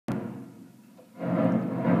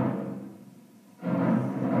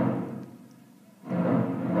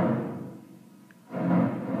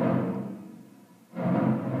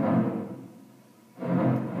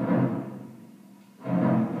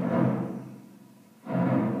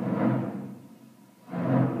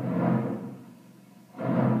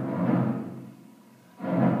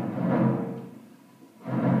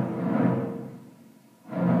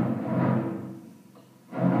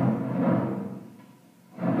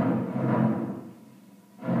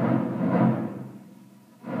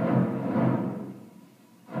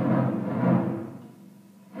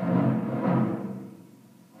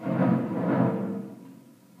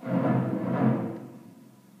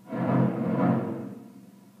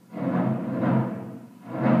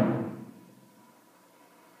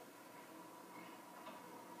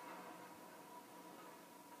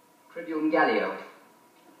Tribune Gallio,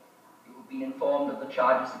 you have been informed of the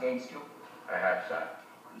charges against you? I have, sir.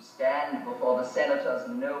 You stand before the senators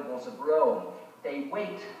and nobles of Rome. They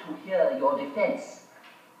wait to hear your defense.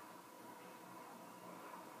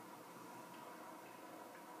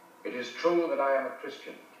 It is true that I am a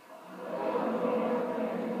Christian.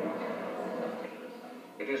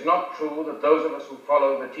 It is not true that those of us who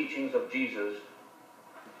follow the teachings of Jesus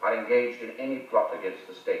are engaged in any plot against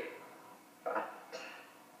the state. But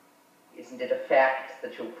isn't it a fact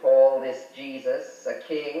that you call this Jesus a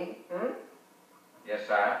king? Yes,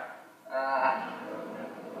 sire.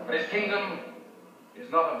 But his kingdom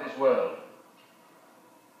is not of this world.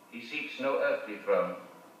 He seeks no earthly throne.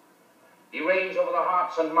 He reigns over the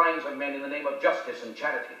hearts and minds of men in the name of justice and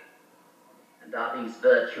charity. And are these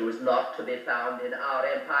virtues not to be found in our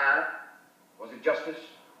empire? Was it justice?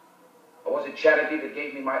 Or was it charity that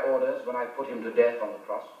gave me my orders when I put him to death on the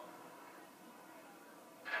cross?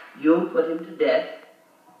 You put him to death?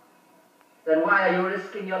 Then why are you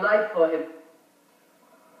risking your life for him?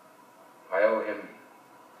 I owe him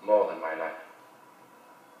more than my life.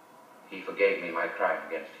 He forgave me my crime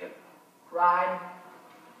against him. Crime?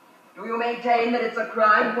 Do you maintain that it's a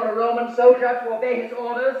crime for a Roman soldier to obey his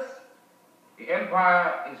orders? The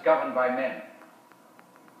empire is governed by men.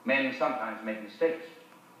 Men sometimes make mistakes.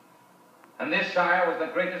 And this, sire, was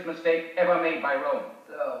the greatest mistake ever made by Rome.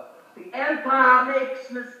 So, the empire makes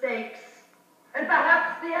mistakes. And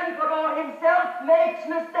perhaps the emperor himself makes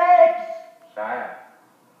mistakes. Sire,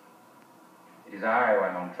 it is I who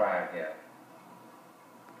am on trial here,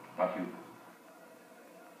 not you.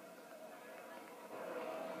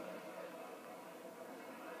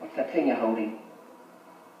 What's that thing you're holding?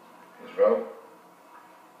 His robe.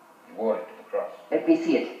 He wore it to the cross. Let me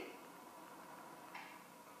see it.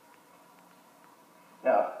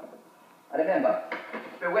 No. I remember.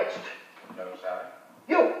 Bewitched. No, sire.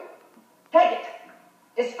 You! Take it!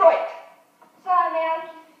 Destroy it! Sir, may I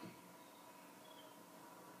kiss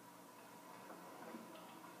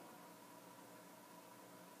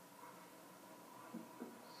it?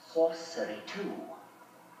 Sorcery, too.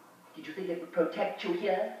 Did you think it would protect you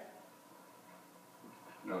here?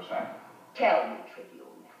 No, sire. Tell me, Tribune,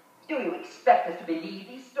 do you expect us to believe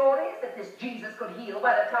these stories, that this Jesus could heal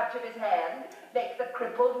by the touch of his hand, make the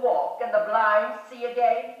crippled walk and the blind see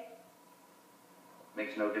again?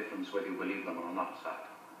 Makes no difference whether you believe them or not, sire.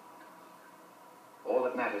 All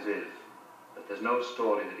that matters is that there's no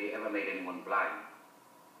story that he ever made anyone blind.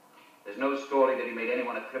 There's no story that he made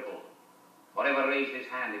anyone a cripple, or ever raised his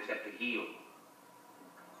hand except to heal.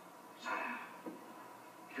 Sire,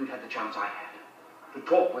 if you'd had the chance I had, to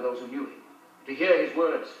talk with those who knew him, to hear his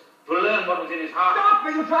words, to learn what was in his heart... Stop!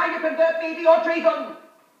 Are you trying to convert me to your treason?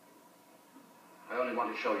 I only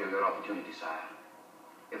want to show you your opportunity, sire.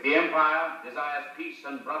 If the empire desires peace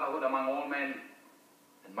and brotherhood among all men,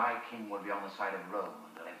 then my king will be on the side of Rome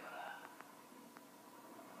and the emperor.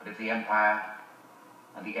 But if the empire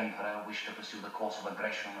and the emperor wish to pursue the course of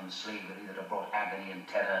aggression and slavery that have brought agony and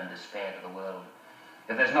terror and despair to the world,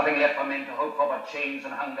 if there's nothing left for men to hope for but chains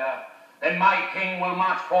and hunger, then my king will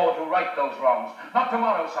march forward to right those wrongs. Not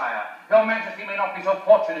tomorrow, sire. Your Majesty may not be so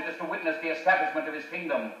fortunate as to witness the establishment of his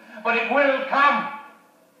kingdom, but it will come.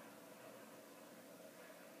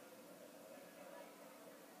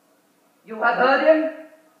 You have heard him.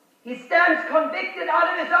 He stands convicted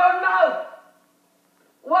out of his own mouth.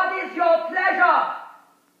 What is your pleasure?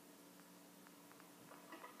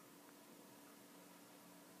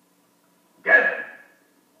 Death.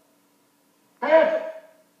 Death.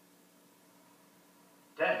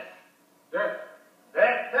 Death. Death.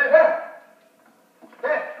 Death. Death.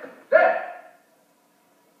 Death. Death.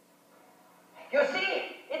 You see,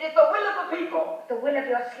 it is the will of the people. The will of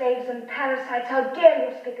your slaves and parasites. How dare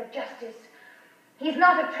you speak of justice? He's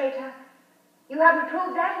not a traitor. You haven't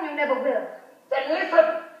proved that, and you never will. Then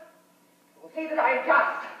listen. You see that I am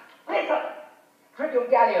just. Listen.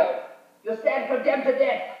 Tribune Gallio, you stand condemned to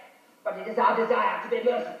death, but it is our desire to be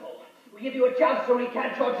merciful. We give you a chance to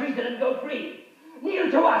recant your treason and go free.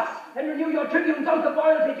 Kneel to us and renew your tribune's oath of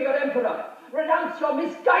loyalty to your emperor. Renounce your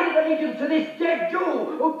misguided allegiance to this dead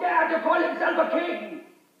Jew who dared to call himself a king.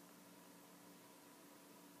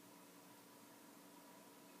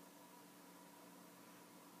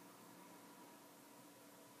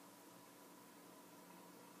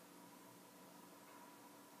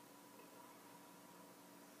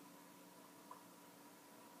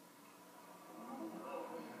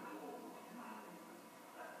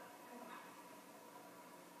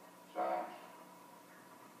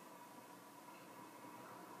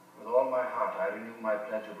 With all my heart, I renew my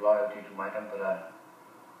pledge of loyalty to my emperor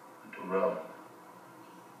and to Rome.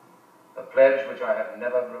 A pledge which I have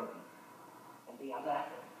never broken. The other,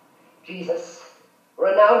 Jesus,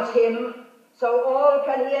 renounce him so all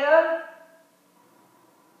can hear.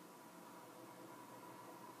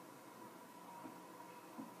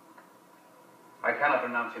 I cannot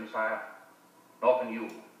renounce him, sire, nor can you.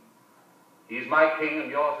 He is my king and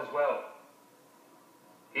yours as well.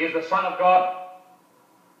 He is the Son of God.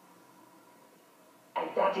 And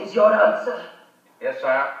that is your answer? Yes,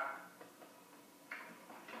 sire.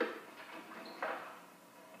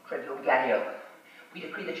 Tribune Gallio, we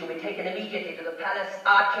decree that you be taken immediately to the palace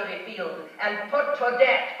archery field and put to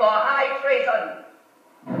death for high treason.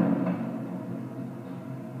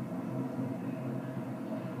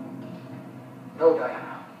 No,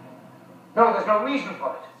 Diana. No, there's no reason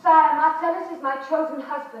for it. Sire, Marcellus is my chosen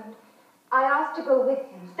husband. I asked to go with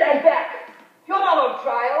him. Stand back! You're not on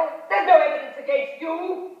trial. There's no evidence against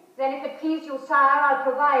you. Then if it please you, sire, I'll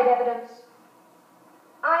provide evidence.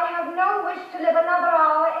 I have no wish to live another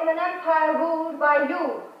hour in an empire ruled by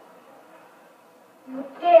you. You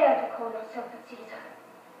dare to call yourself a Caesar.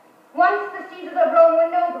 Once the Caesars of Rome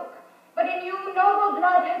were noble, but in you noble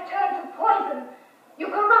blood has turned to poison.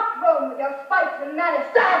 You corrupt Rome with your spite and malice.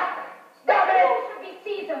 Stop! Stop it! You should be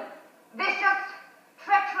Caesar. Vicious,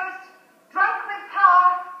 treacherous, drunk with power,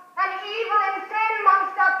 an evil, insane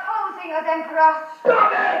monster posing as emperor.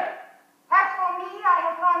 Stop it! As for me, I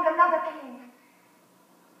have found another king.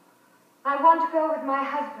 I want to go with my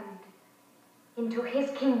husband into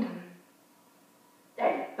his kingdom.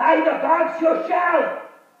 Then by the gods you shall!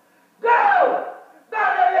 Go!